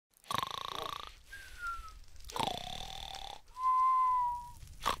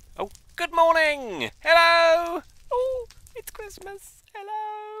Good morning! Hello! Oh, it's Christmas!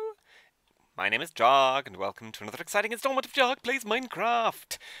 Hello! My name is Jahg, and welcome to another exciting installment of Jahg Plays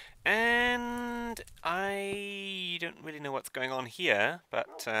Minecraft! And I don't really know what's going on here,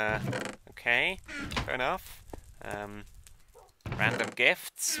 but okay, fair enough. Random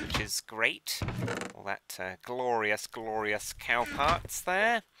gifts, which is great. All that glorious, glorious cow parts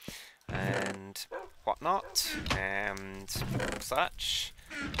there, and whatnot, and such.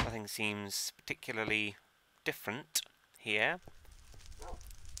 Nothing seems particularly different here.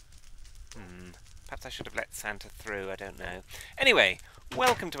 Perhaps I should have let Santa through, I don't know. Anyway,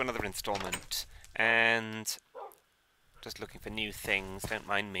 welcome to another installment, and just looking for new things, don't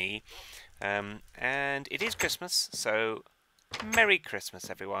mind me. And it is Christmas, so Merry Christmas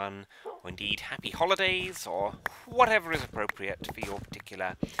everyone, or indeed Happy Holidays, or whatever is appropriate for your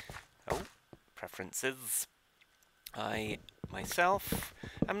particular preferences. I myself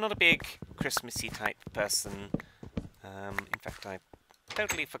am not a big Christmassy type person. In fact, I've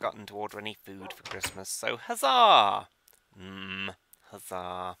totally forgotten to order any food for Christmas, so huzzah!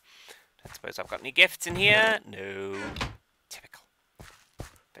 Huzzah. Don't suppose I've got any gifts in here? No. Typical.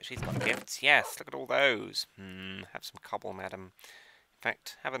 But she's got gifts. Yes, look at all those. Have some cobble, madam. In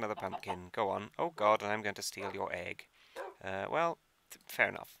fact, have another pumpkin. Go on. Oh god, and I'm going to steal your egg. Well, fair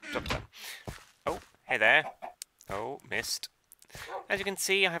enough. Job done. Oh, hey there. Oh, missed. As you can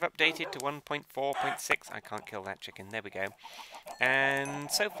see, I have updated to 1.4.6. I can't kill that chicken. There we go. And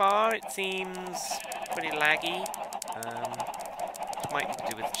so far, it seems pretty laggy. It might be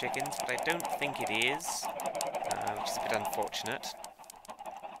to do with chickens, but I don't think it is, which is a bit unfortunate.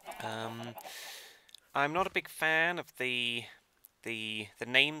 I'm not a big fan of the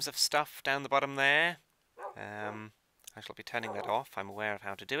names of stuff down the bottom there. I shall be turning that off. I'm aware of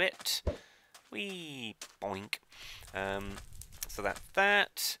how to do it. Whee! Boink. So that's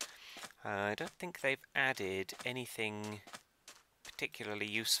that. I don't think they've added anything particularly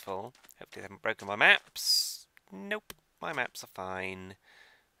useful. Hopefully they haven't broken my maps. Nope, my maps are fine.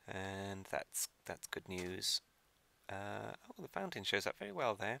 And that's good news. Oh, the fountain shows up very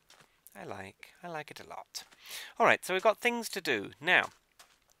well there. I like it a lot. Alright, so we've got things to do. Now,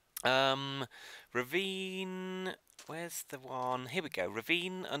 Ravine... Where's the one? Here we go.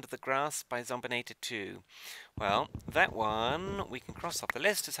 Ravine Under the Grass by Zombinator 2. Well, that one we can cross off the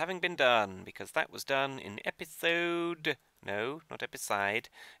list as having been done, because that was done in episode... No, not episode.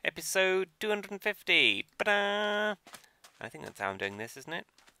 Episode 250. Ta-da! I think that's how I'm doing this, isn't it?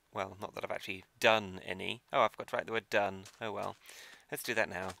 Well, not that I've actually done any. Oh, I've got to write the word done. Oh well. Let's do that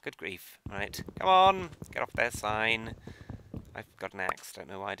now. Good grief. Right, come on! Get off their sign. I've got an axe. Don't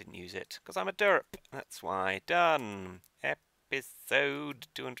know why I didn't use it. Because I'm a derp. That's why. Done. Episode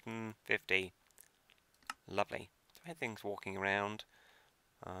 250. Lovely. Do I have things walking around?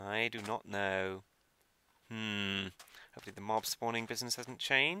 I do not know. Hopefully the mob spawning business hasn't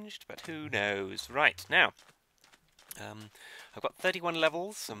changed, but who knows. Right, now. I've got 31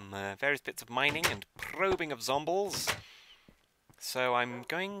 levels, some various bits of mining and probing of zombles. So I'm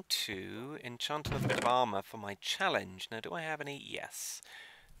going to enchant another bit of armour for my challenge. Now, do I have any? Yes.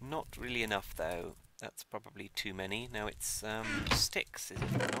 Not really enough, though. That's probably too many. Now it's sticks, is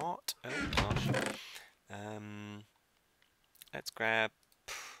it not? Oh, gosh. Let's grab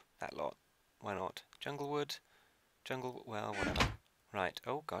that lot. Why not? Junglewood? Well, whatever. Right.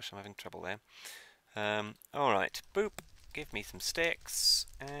 Oh, gosh, I'm having trouble there. Alright. Boop. Give me some sticks.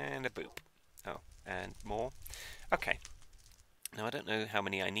 And a boop. Oh, and more. Okay. Now, I don't know how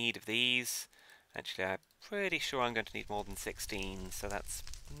many I need of these. Actually, I'm pretty sure I'm going to need more than 16, so that's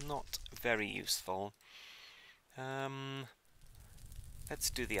not very useful. Let's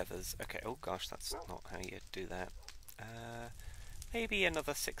do the others. Okay, oh gosh, that's not how you do that. Maybe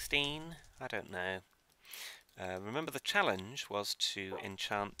another 16? I don't know. Remember, the challenge was to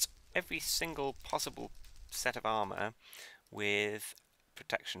enchant every single possible set of armour with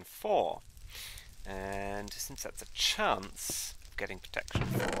protection 4. And since that's a chance of getting protection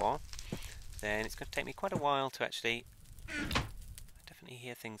 4, then it's going to take me quite a while to actually... I definitely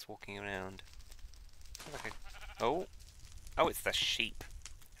hear things walking around. Oh, it's the sheep.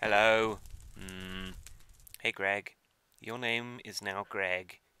 Hello. Hey, Greg. Your name is now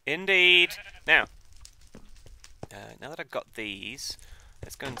Greg. Indeed. Now that I've got these,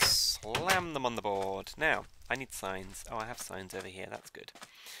 let's go and slam them on the board. Now, I need signs. Oh, I have signs over here. That's good.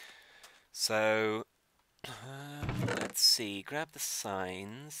 So, let's see. Grab the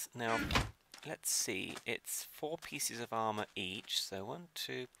signs. Now, let's see. It's 4 pieces of armour each. So 1,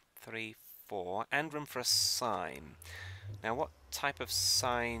 2, 3, 4. And room for a sign. Now, what type of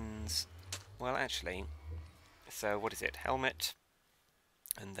signs... Well, actually... So, what is it? Helmet,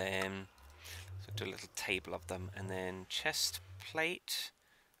 And then so do a little table of them, and then chest plate,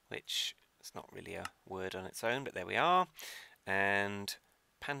 which is not really a word on its own, but there we are. And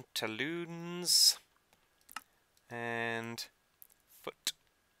pantaloons and foot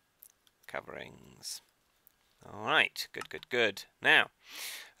coverings. Alright, good, good, good. Now,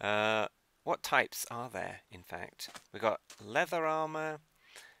 what types are there, in fact? We've got leather armor,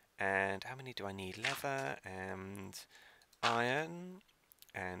 and how many do I need? Leather and iron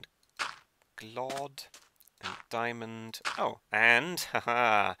and glod and diamond. Oh, and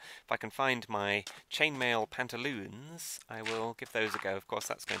haha, if I can find my chainmail pantaloons, I will give those a go. Of course,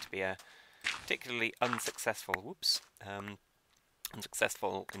 that's going to be a particularly unsuccessful,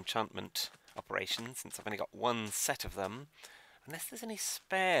 unsuccessful enchantment operation, since I've only got one set of them. Unless there's any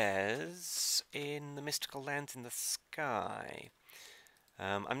spares in the mystical lands in the sky.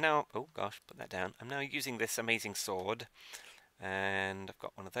 I'm now, oh gosh, put that down. I'm now using this amazing sword, and I've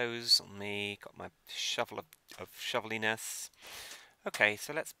got one of those on me, got my shovel of shoveliness. Okay,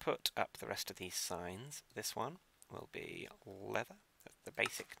 so let's put up the rest of these signs. This one will be leather, that's the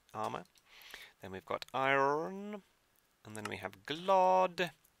basic armor. Then we've got iron, and then we have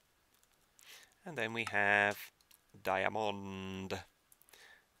glod, and then we have diamond.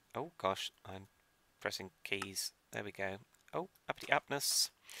 Oh gosh, I'm pressing keys. There we go. Oh, uppity upness.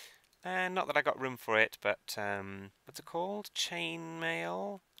 And not that I got room for it, but what's it called?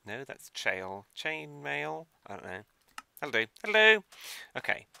 Chainmail? No, that's chail. Chainmail? I don't know. That'll do. That'll do.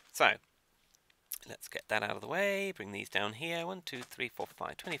 Okay, so let's get that out of the way. Bring these down here. 1, 2, 3, 4,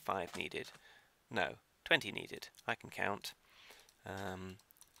 5. 25 needed. No, 20 needed. I can count.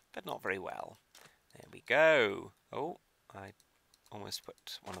 But not very well. There we go. Oh, I almost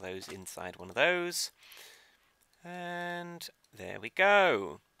put one of those inside one of those. And there we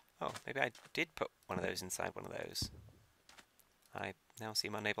go. Oh, maybe I did put one of those inside one of those. I now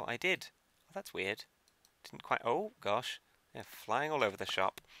seem unable. I did. Oh, that's weird. Didn't quite. Oh, gosh. They're flying all over the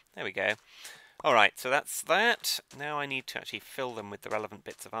shop. There we go. Alright, so that's that. Now I need to actually fill them with the relevant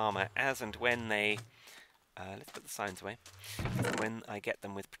bits of armour as and when they... let's put the signs away. When I get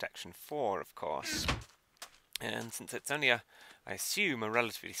them with protection 4, of course. And since it's only I assume, a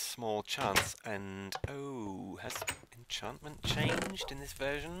relatively small chance, and oh, has enchantment changed in this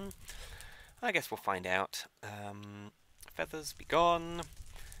version? I guess we'll find out. Feathers be gone,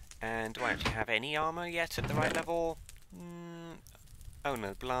 and do I actually have any armour yet at the right level? Oh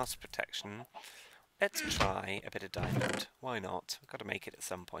no, blast protection. Let's try a bit of diamond. Why not? I've got to make it at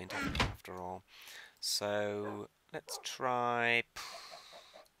some point after all. So let's try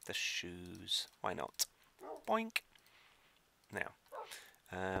the shoes. Why not? Boink. Now,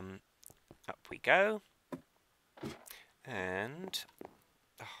 up we go. And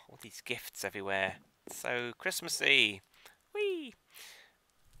oh, all these gifts everywhere. So Christmassy. Whee!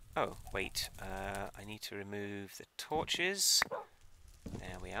 Oh, wait. I need to remove the torches.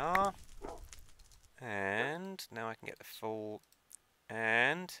 There we are. And now I can get the full...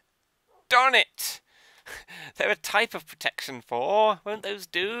 And... Darn it! They're a type of protection 4. Won't those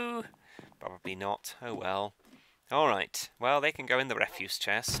do? Probably not. Oh well. Alright. Well, they can go in the refuse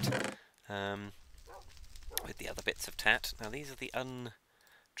chest. With the other bits of tat. Now these are the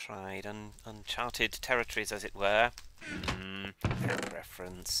untried, uncharted territories, as it were. That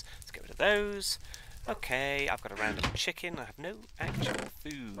reference. Let's get rid of those. Okay, I've got a random chicken. I have no actual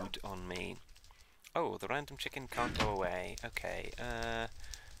food on me. Oh, the random chicken can't go away. Okay,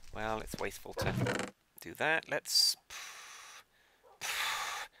 well, it's wasteful to do that. Let's...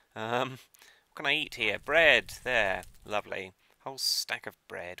 what can I eat here? Bread! There. Lovely. Whole stack of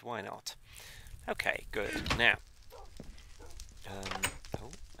bread. Why not? Okay, good. Now...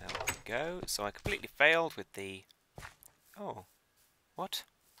 oh, out we go. So I completely failed with the... Oh. What?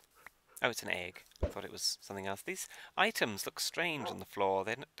 Oh, it's an egg. I thought it was something else. These items look strange on the floor.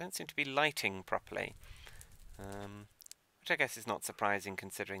 They don't seem to be lighting properly. Which I guess is not surprising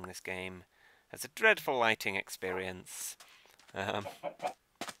considering this game has a dreadful lighting experience.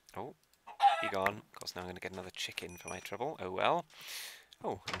 Oh, be gone. Of course, now I'm going to get another chicken for my trouble. Oh well.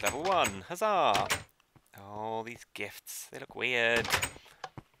 Oh, and level 1. Huzzah! Oh, these gifts. They look weird.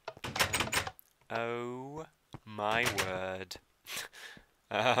 Oh my word.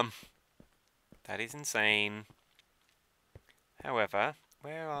 That is insane. However,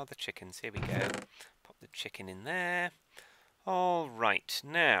 where are the chickens? Here we go. Pop the chicken in there. Alright,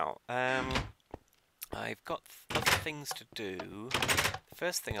 now, I've got other things to do. The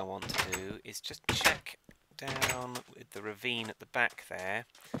first thing I want to do is just check down with the ravine at the back there.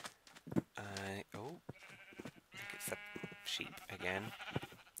 Oh, I think it's the sheep again.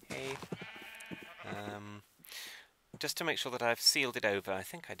 Hey. just to make sure that I've sealed it over. I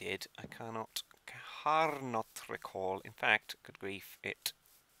think I did. I cannot recall. In fact, good grief, it...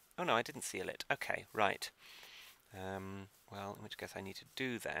 Oh no, I didn't seal it. Okay, right. Well, in which case I need to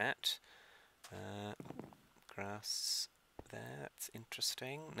do that. Grass there, that's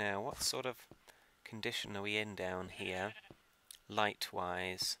interesting. Now, what sort of condition are we in down here,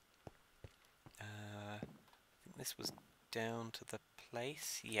 light-wise? I think this was down to the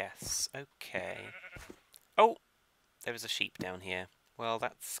place. Yes, okay. Oh! There is a sheep down here. Well,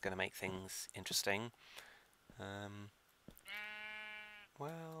 that's going to make things interesting.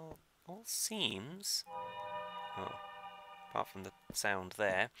 Well, all seems... Oh, apart from the sound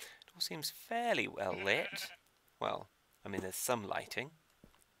there, it all seems fairly well lit. Well, I mean, there's some lighting.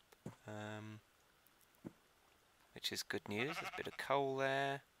 Which is good news. There's a bit of coal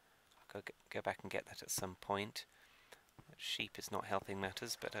there. I'll go back and get that at some point. That sheep is not helping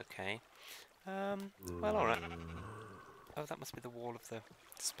matters, but okay. Well, alright. Oh, that must be the wall of the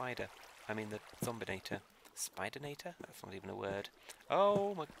spider. I mean, the Zombinator. Spidernator? That's not even a word.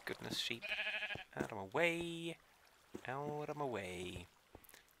 Oh, my goodness, sheep. Out of my way. Out of my way.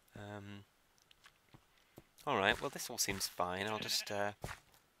 Alright, well, this all seems fine. I'll just...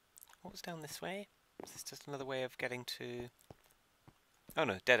 what was down this way? Is this just another way of getting to... Oh,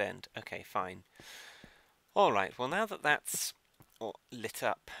 no, dead end. Okay, fine. Alright, well, now that that's lit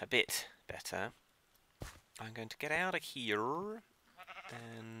up a bit better... I'm going to get out of here,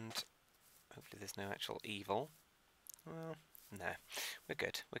 and hopefully there's no actual evil. Well, no, we're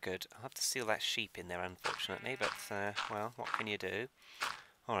good, we're good. I'll have to seal that sheep in there, unfortunately, but, well, what can you do?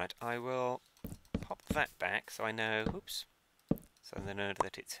 Alright, I will pop that back so I know, oops, so I know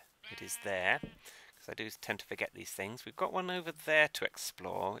that it is there, because I do tend to forget these things. We've got one over there to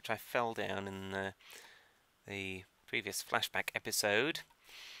explore, which I fell down in the previous flashback episode.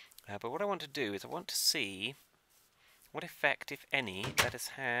 But what I want to do is I want to see what effect, if any, that has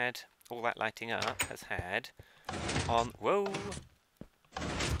had, all that lighting up has had on,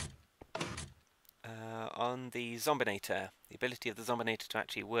 on the Zombinator, the ability of the Zombinator to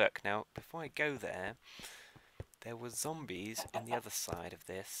actually work. Now, before I go there, there were zombies in the other side of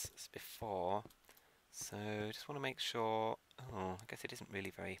this as before, so I just want to make sure, oh, I guess it isn't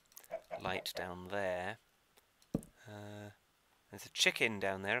really very light down there. There's a chicken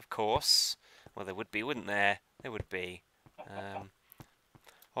down there, of course. Well, there would be, wouldn't there? There would be.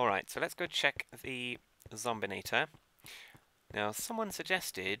 Alright, so let's go check the Zombinator. Now, someone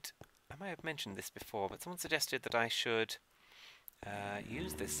suggested, I might have mentioned this before, but someone suggested that I should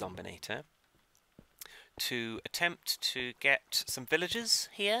use this Zombinator to attempt to get some villagers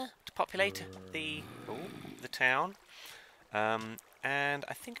here to populate the town. And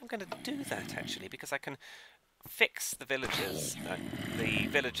I think I'm going to do that, actually, because I can fix the villagers, the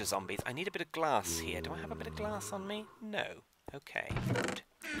villager zombies. I need a bit of glass here. Do I have a bit of glass on me? No. Okay, good,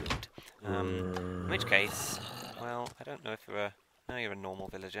 good. In which case, well, I don't know if you're a... No, you're a normal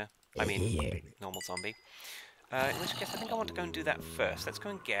villager. I mean, normal zombie. In which case, I think I want to go and do that first. Let's go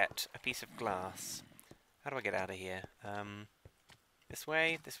and get a piece of glass. How do I get out of here? This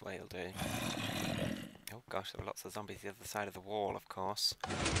way? This way will do. Oh gosh, there were lots of zombies the other side of the wall, of course.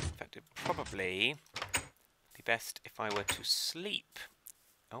 In fact, it'd probably be best if I were to sleep.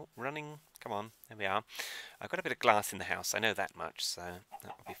 Oh, running. Come on, there we are. I've got a bit of glass in the house, I know that much, so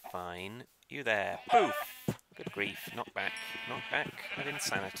that will be fine. You there. Poof! Good grief. Knock back. Knock back of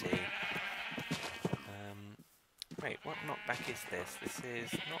insanity. Wait, what knockback is this? This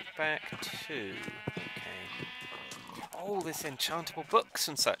is knockback 2. Okay. Oh, there's enchantable books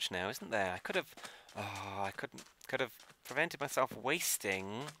and such now, isn't there? I could have... Oh, I could have prevented myself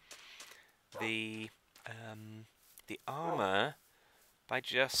wasting the armor by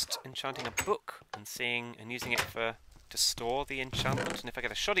just enchanting a book and seeing and using it to store the enchantment. And if I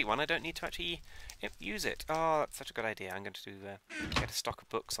get a shoddy one, I don't need to actually use it. Oh, that's such a good idea. I'm going to get a stock of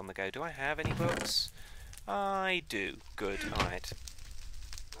books on the go. Do I have any books? I do. Good. All right.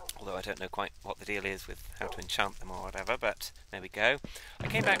 Although I don't know quite what the deal is with how to enchant them or whatever, but there we go. I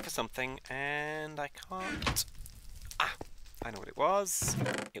came back for something, and I can't... Ah! I know what it was.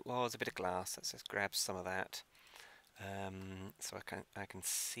 It was a bit of glass. Let's just grab some of that. So I can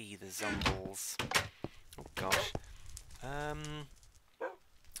see the zombles. Oh gosh.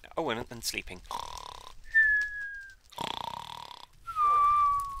 Oh, and sleeping.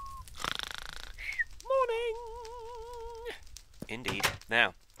 Morning! Indeed.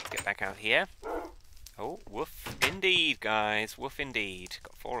 Now, let's get back out here. Oh, woof indeed, guys. Woof indeed.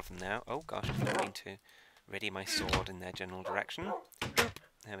 Got 4 of them now. Oh gosh, I don't mean to ready my sword in their general direction. Boop.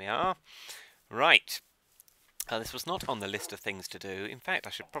 There we are. Right. This was not on the list of things to do. In fact,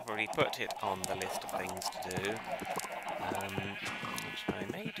 I should probably put it on the list of things to do, which I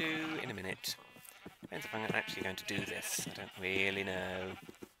may do in a minute. Depends if I'm actually going to do this. I don't really know.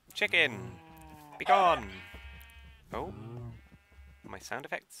 Chicken! Be gone! Oh, my sound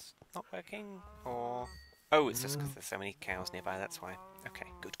effects not working? Or... oh, it's just because there's so many cows nearby, that's why. Okay,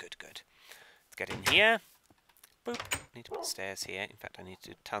 good, good, good. Let's get in here. Boop. Need to put stairs here. In fact, I need to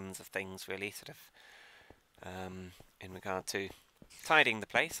do tons of things, really, sort of, in regard to tidying the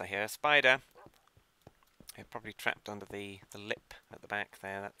place. I hear a spider. They're probably trapped under the lip at the back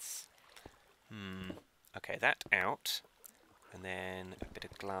there. That's... okay, that out. And then a bit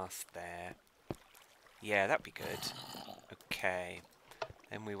of glass there. Yeah, that'd be good. Okay.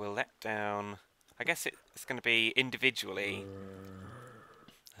 Then we will let down... I guess it's going to be individually.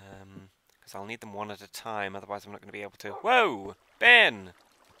 Because I'll need them one at a time, otherwise I'm not going to be able to... whoa! Ben!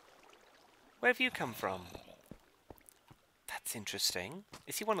 Where have you come from? That's interesting.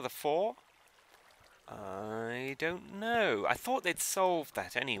 Is he one of the 4? I don't know. I thought they'd solved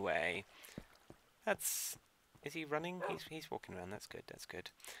that anyway. That's... is he running? He's walking around. That's good, that's good.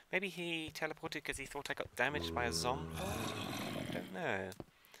 Maybe he teleported because he thought I got damaged by a zombie? I don't know.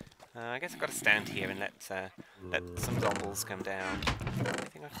 I guess I've got to stand here and let some zombies come down.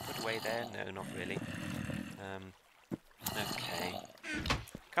 Anything I can put away there? No, not really. Okay.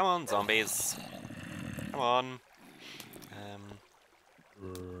 Come on, zombies. Come on.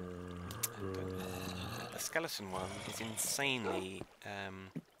 The skeleton one is insanely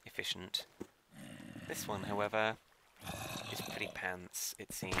efficient. This one, however, is pretty pants,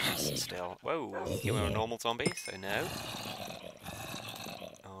 it seems, still. Whoa, you are a normal zombie, so no.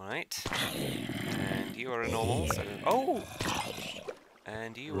 Alright. And you are a normal, so... oh!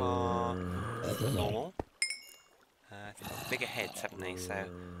 And you are normal. They've got bigger heads, haven't they, so...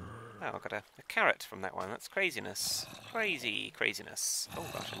 oh, I got a carrot from that one. That's craziness. Crazy craziness. Oh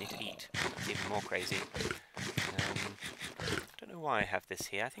gosh, I need to eat. That's even more crazy. I don't know why I have this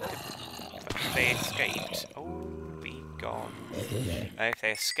here. I think if they escaped... oh, be gone. If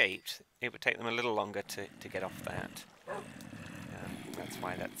they escaped, it would take them a little longer to get off that. That's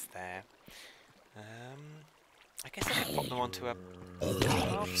why that's there. I guess I could pop them onto a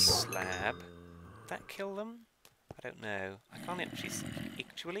half slab. Would that kill them? I don't know. I can't actually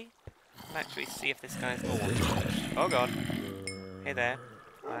see if this guy's normal. Oh god. Hey there.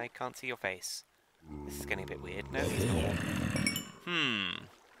 I can't see your face. This is getting a bit weird. No, he's normal.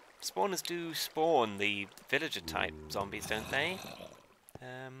 Spawners do spawn the villager type zombies, don't they?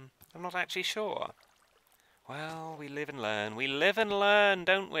 I'm not actually sure. Well, we live and learn. We live and learn,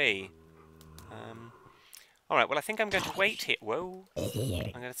 don't we? Alright, well I think I'm going to wait here. Whoa.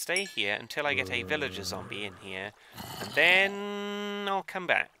 I'm going to stay here until I get a villager zombie in here. And then I'll come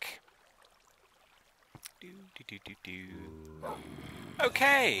back.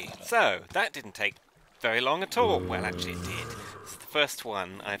 Okay, so that didn't take very long at all. Well, actually it did. This is the first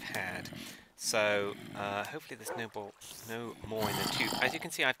one I've had. So, hopefully there's no more in the tube. As you can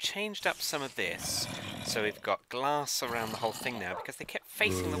see, I've changed up some of this. So we've got glass around the whole thing now, because they kept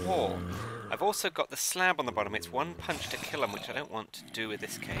facing the wall. I've also got the slab on the bottom. It's one punch to kill them, which I don't want to do with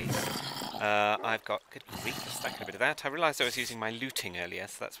this case. I've got... good grief, let's stack a bit of that. I realised I was using my looting earlier,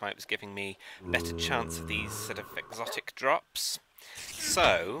 so that's why it was giving me a better chance of these sort of exotic drops.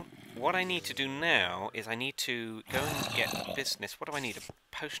 So, what I need to do now is I need to go and get business. What do I need? A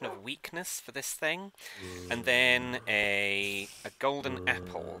potion of weakness for this thing? And then a golden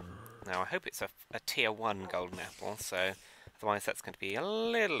apple. Now, I hope it's a tier 1 golden apple, so otherwise that's going to be a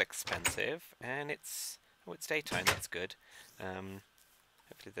little expensive. And it's... oh, it's daytime, that's good.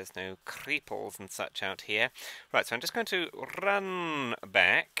 Hopefully there's no creeples and such out here. Right, so I'm just going to run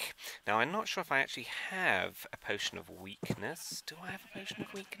back. Now, I'm not sure if I actually have a potion of weakness. Do I have a potion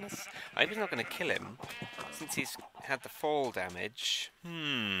of weakness? I hope he's not going to kill him, since he's had the fall damage.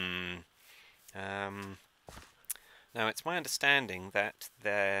 Now, it's my understanding that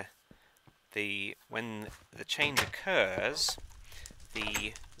when the change occurs,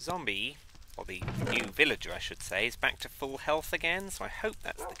 the zombie... or the new villager, I should say, is back to full health again, so I hope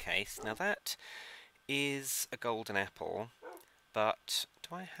that's the case. Now that is a golden apple, but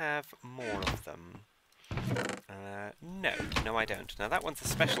do I have more of them? No, I don't. Now that one's a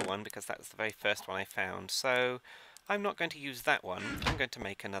special one because that was the very first one I found, so I'm not going to use that one. I'm going to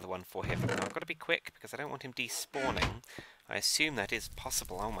make another one for him. Now I've got to be quick because I don't want him despawning. I assume that is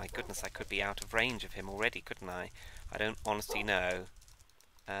possible. Oh my goodness, I could be out of range of him already, couldn't I? I don't honestly know.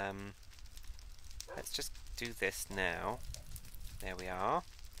 Let's just do this now. There we are.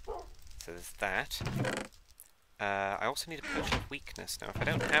 So there's that. I also need a potion of weakness. Now, if I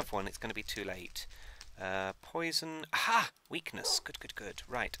don't have one, it's going to be too late. Poison. Aha! Weakness. Good, good, good.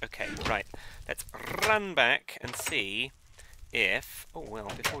 Right, okay, right. Let's run back and see if... Oh,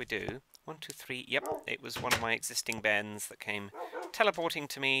 well, before we do... 1, 2, 3... Yep, it was one of my existing bens that came teleporting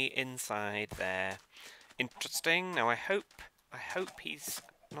to me inside there. Interesting. Now, I hope he's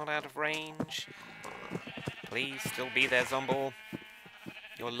not out of range. Please still be there, Zomble.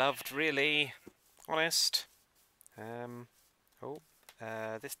 You're loved, really. Honest.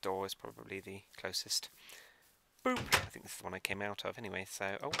 This door is probably the closest. Boop! I think this is the one I came out of anyway,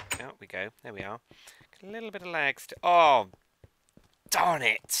 so... Oh, out we go. There we are. A little bit of lag still. Oh! Darn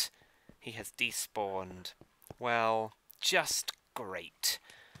it! He has despawned. Well, just great.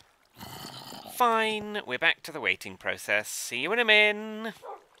 Fine, we're back to the waiting process. See you in a min!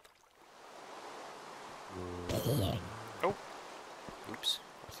 Oh! Oops.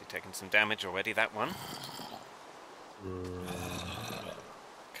 Obviously taken some damage already, that one.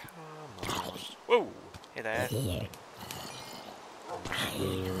 Come on. Whoa! Hey there. And...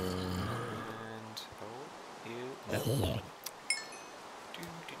 Oh, you... No.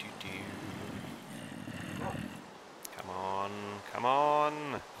 Come on, come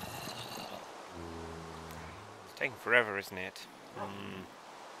on! It's taking forever, isn't it?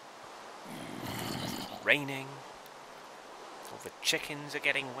 It's raining. All the chickens are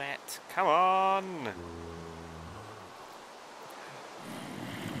getting wet. Come on!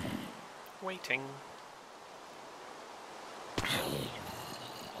 Waiting.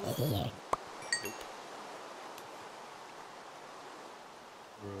 Nope.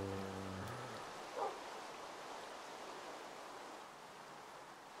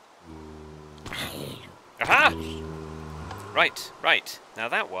 Aha! Right, right. Now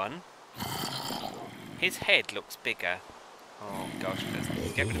that one, his head looks bigger. Oh gosh, let's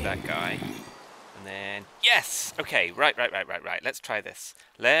get rid of that guy. And then, yes! Okay, right. Let's try this.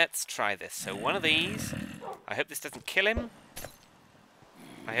 Let's try this. So one of these, I hope this doesn't kill him.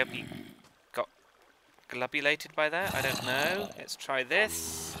 I hope he got globulated by that. I don't know. Let's try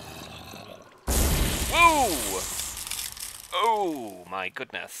this. Whoa! Oh my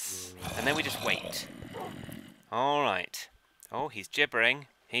goodness. And then we just wait. Alright. Oh, he's gibbering.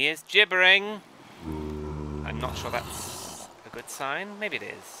 He is gibbering. I'm not sure that's a good sign. Maybe it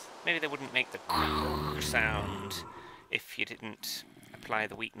is. Maybe they wouldn't make the sound if you didn't apply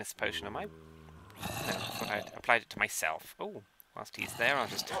the weakness potion. Am I? No, I thought I'd applied it to myself. Oh, whilst he's there, I'll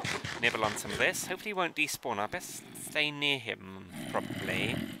just nibble on some of this. Hopefully he won't despawn. I best stay near him,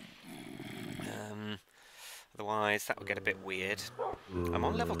 probably. Otherwise, that will get a bit weird. I'm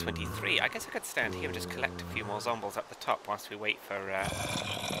on level 23. I guess I could stand here and just collect a few more zombies up the top whilst we wait for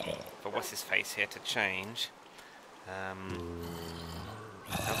what's-his-face here to change. Now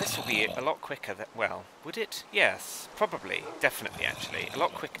this will be a lot quicker than... Well, would it? Yes, probably. Definitely, actually. A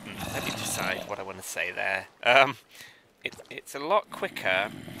lot quicker... Let me decide what I want to say there. It's a lot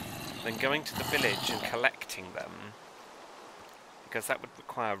quicker than going to the village and collecting them, because that would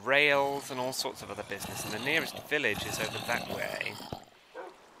require rails and all sorts of other business, and the nearest village is over that way.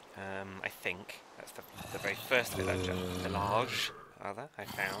 I think. That's the very first village, rather, I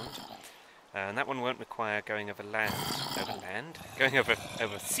found. And that one won't require going over land, going over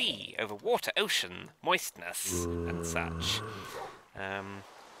sea, over water, ocean, moistness, and such.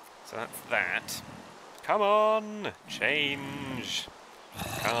 So that's that. Come on, change.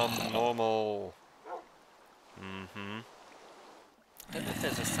 Come normal. I don't know if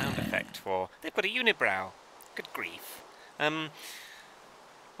there's a sound effect for... They've got a unibrow. Good grief. What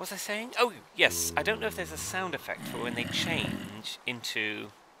was I saying? Oh, yes. I don't know if there's a sound effect for when they change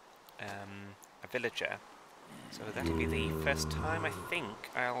into a villager. So that'll be the first time I think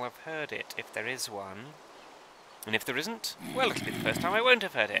I'll have heard it, if there is one. And if there isn't, well, it'll be the first time I won't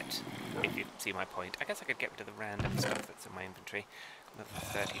have heard it. If you see my point. I guess I could get rid of the random stuff that's in my inventory. Another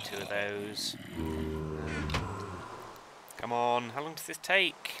 32 of those. Come on, how long does this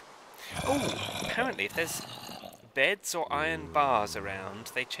take? Oh, apparently if there's beds or iron bars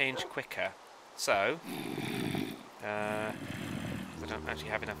around, they change quicker. So, I don't actually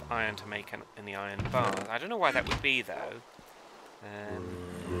have enough iron to make any iron bars. I don't know why that would be, though.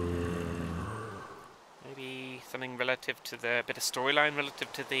 Maybe something relative to the... bit of storyline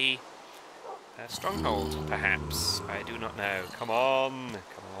relative to the stronghold, perhaps. I do not know. Come on,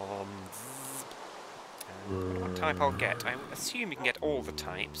 come on. What type I'll get? I assume you can get all the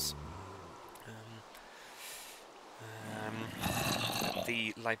types.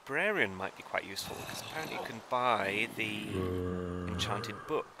 The librarian might be quite useful, because apparently you can buy the enchanted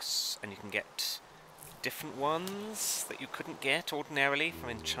books, and you can get different ones that you couldn't get ordinarily from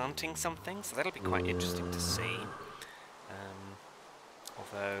enchanting something, so that'll be quite interesting to see.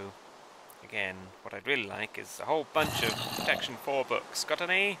 Although, again, what I'd really like is a whole bunch of Protection 4 books. Got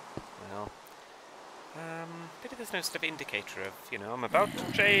any? Well, maybe there's no sort of indicator of, you know, I'm about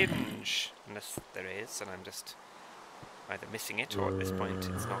to change. Unless there is, and I'm just either missing it, or at this point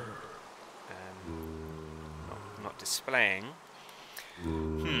it's not displaying.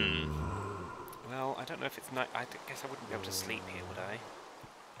 Well, I don't know if it's night. I guess I wouldn't be able to sleep here, would I?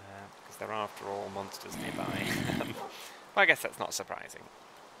 Because there are, after all, monsters nearby. Well, I guess that's not surprising.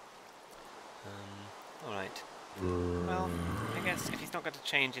 Alright. Well, I guess if he's not going to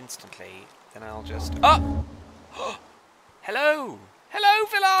change instantly, then I'll just... Oh! Hello! Hello,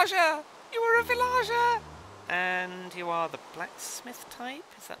 villager! You are a villager! And you are the blacksmith type,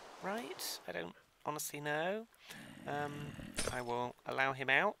 is that right? I don't honestly know. I will allow him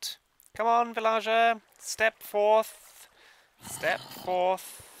out. Come on, villager! Step forth! Step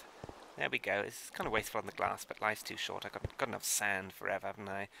forth! There we go. This is kind of wasteful on the glass, but life's too short. I've got enough sand forever, haven't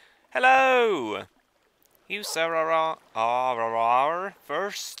I? Hello! You, sir, are our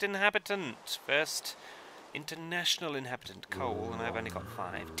first inhabitant. First international inhabitant. Coal, and I've only got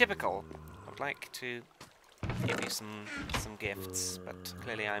 5. Typical. I would like to give you some gifts, but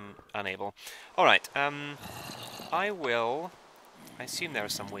clearly I'm unable. Alright, I assume there are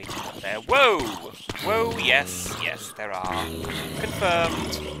some waiting up there. Whoa! Whoa, yes, there are.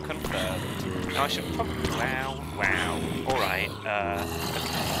 Confirmed. Now I should probably... Wow. Alright, okay.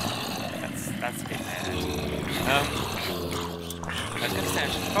 That's a bit bad. I was going to say I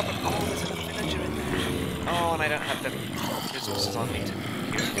should probably... Oh, there's another villager in there. Oh, and I don't have the resources on me to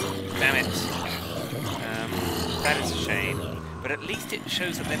cure him. Damn it. That is a shame. But at least it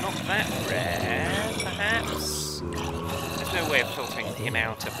shows that they're not that rare, perhaps. There's no way of filtering him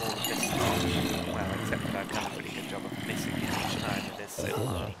out of all of this. Well, except that I've done a pretty good job of missing him each time with this so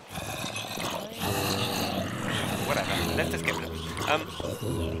far. Whatever. Let's just get rid of him.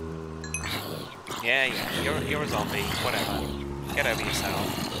 Yeah, you're a zombie. Whatever. Get over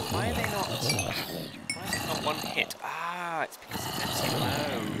yourself. Why are they not... Why is it not one hit? Ah, it's because it's empty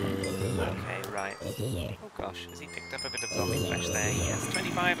low. Okay, right. Oh gosh, has he picked up a bit of zombie flesh there? Yes,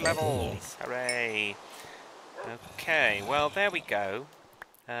 25 levels. Hooray. Okay, well, there we go.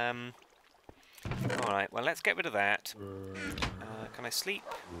 Alright, well, let's get rid of that. Can I sleep?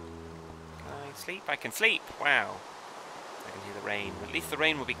 Can I sleep? I can sleep! Wow. I can hear the rain. At least the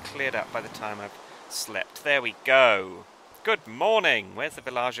rain will be cleared up by the time I've slept. There we go. Good morning! Where's the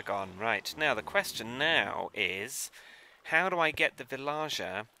villager gone? Right, now the question now is, how do I get the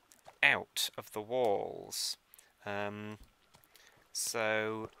villager out of the walls?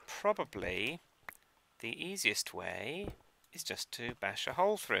 So, probably the easiest way is just to bash a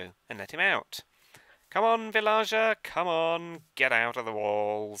hole through and let him out. Come on, villager! Come on! Get out of the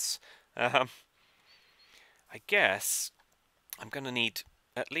walls! I guess I'm going to need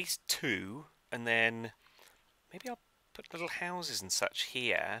at least 2, and then maybe I'll put little houses and such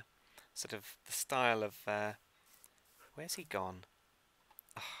here, sort of the style of... where's he gone?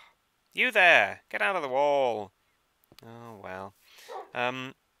 Oh, you there! Get out of the wall! Oh, well.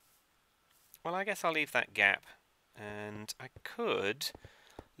 Well, I guess I'll leave that gap, and I could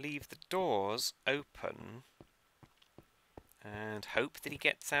leave the doors open and hope that he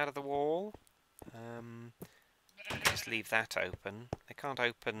gets out of the wall. Just leave that open. I can't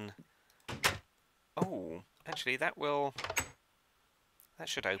open... Oh, actually that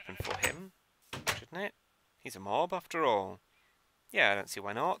should open for him, shouldn't it? He's a mob after all. Yeah, I don't see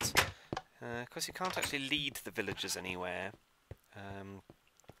why not. Of course you can't actually lead the villagers anywhere. And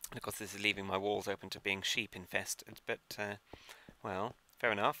of course this is leaving my walls open to being sheep infested, but, well,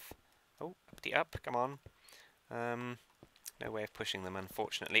 fair enough. Oh, uppity up, come on. No way of pushing them,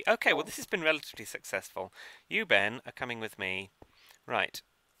 unfortunately. Okay, well this has been relatively successful. You, Ben, are coming with me. Right.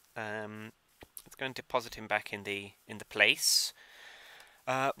 Let's go and deposit him back in the place.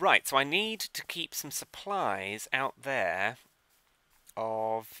 Right, so I need to keep some supplies out there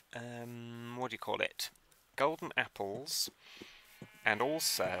of, what do you call it? Golden apples, and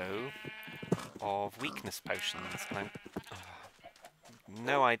also of weakness potions. And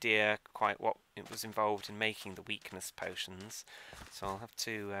no idea quite what it was involved in making the weakness potions, so I'll have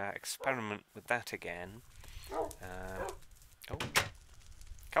to experiment with that again. Oh,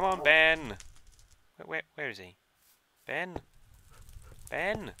 come on, Ben! Where is he? Ben?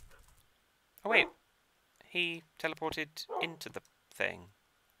 Ben? Oh wait, he teleported into the thing.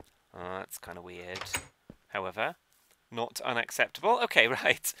 Oh, that's kind of weird. However, not unacceptable. Okay,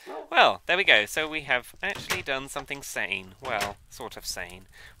 right. Well, there we go. So we have actually done something sane. Well, sort of sane.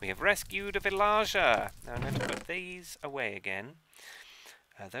 We have rescued a villager. Now I'm going to put these away again.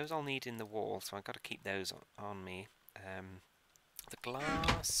 Those I'll need in the wall, so I've got to keep those on me. The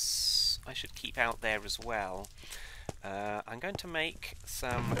glass... I should keep out there as well. I'm going to make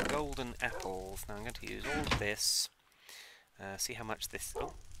some golden apples. Now I'm going to use all of this. See how much this...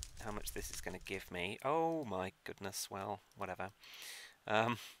 Oh, how much this is going to give me. Oh my goodness, well, whatever.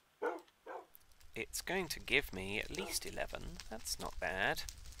 It's going to give me at least 11. That's not bad.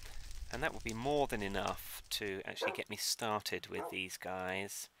 And that will be more than enough to actually get me started with these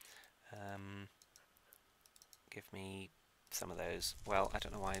guys. Give me some of those. Well, I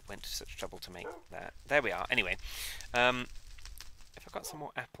don't know why I went to such trouble to make that. There we are. Anyway, if I've got some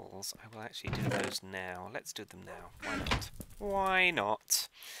more apples, I will actually do those now. Let's do them now. Why not? Why not?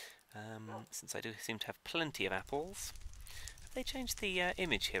 Since I do seem to have plenty of apples. Have they changed the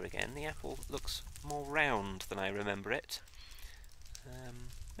image here again? The apple looks more round than I remember it.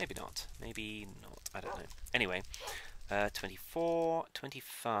 Maybe not. Maybe not. I don't know. Anyway, 24,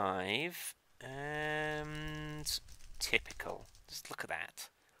 25, and typical. Just look at that.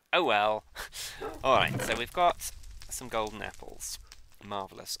 Oh well. Alright, so we've got some golden apples.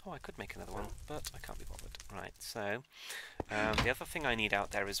 Marvellous. Oh, I could make another one, but I can't be bothered. Right, so the other thing I need out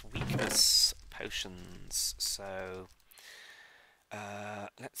there is weakness potions. So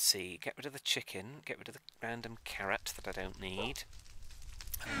let's see. Get rid of the chicken. Get rid of the random carrot that I don't need.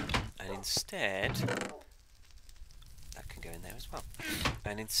 And instead, that can go in there as well.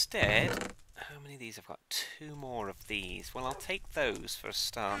 And instead, how many of these? I've got 2 more of these. Well, I'll take those for a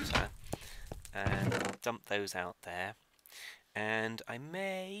starter, and I'll dump those out there. And I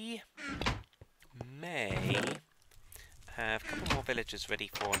may have a couple more villagers ready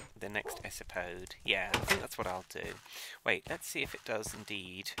for the next episode. Yeah, I think that's what I'll do. Wait, let's see if it does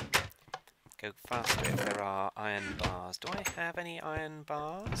indeed go faster if there are iron bars. Do I have any iron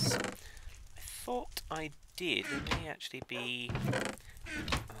bars? I thought I did. There may actually be...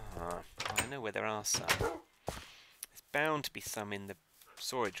 I know where there are some. There's bound to be some in the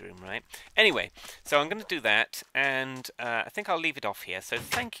storage room, right? Anyway, so I'm going to do that, and I think I'll leave it off here. So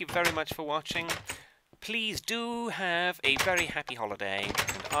thank you very much for watching. Please do have a very happy holiday,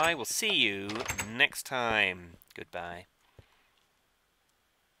 and I will see you next time. Goodbye.